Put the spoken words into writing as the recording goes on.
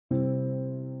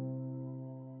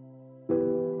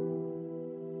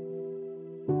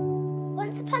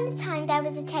Once upon a time there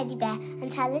was a teddy bear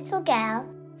and her little girl.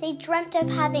 They dreamt of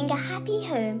having a happy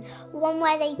home, one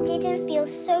where they didn't feel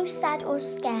so sad or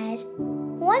scared.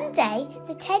 One day,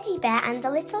 the teddy bear and the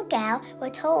little girl were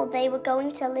told they were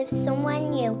going to live somewhere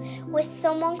new with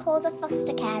someone called a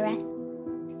foster carer.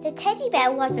 The teddy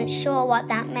bear wasn't sure what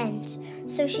that meant,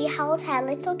 so she held her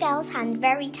little girl's hand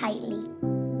very tightly.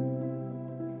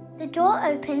 The door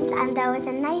opened and there was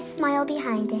a nice smile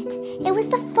behind it. It was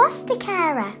the foster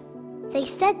carer. They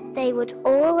said they would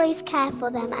always care for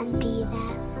them and be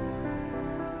there.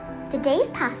 The days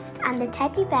passed and the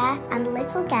teddy bear and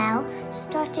little girl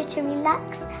started to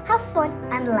relax, have fun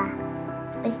and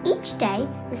laugh. With each day,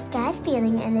 the scared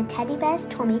feeling in the teddy bear's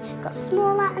tummy got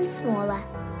smaller and smaller.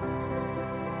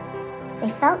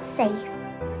 They felt safe.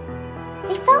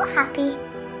 They felt happy.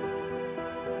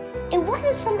 It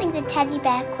wasn't something the teddy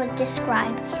bear could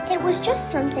describe. It was just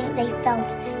something they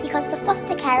felt because the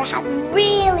foster carer had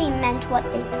really meant what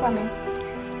they promised.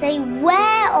 They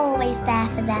were always there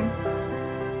for them.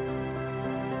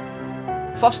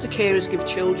 Foster carers give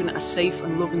children a safe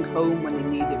and loving home when they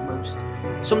need it most.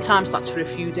 Sometimes that's for a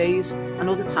few days, and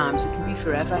other times it can be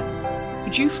forever.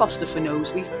 Could you foster for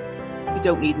Knowsley? You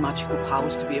don't need magical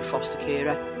powers to be a foster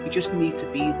carer, you just need to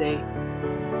be there.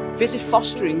 Visit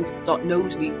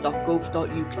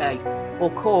fostering.knowsley.gov.uk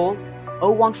or call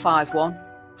 0151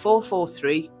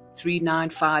 443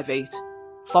 3958.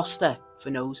 Foster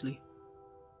for Knowsley.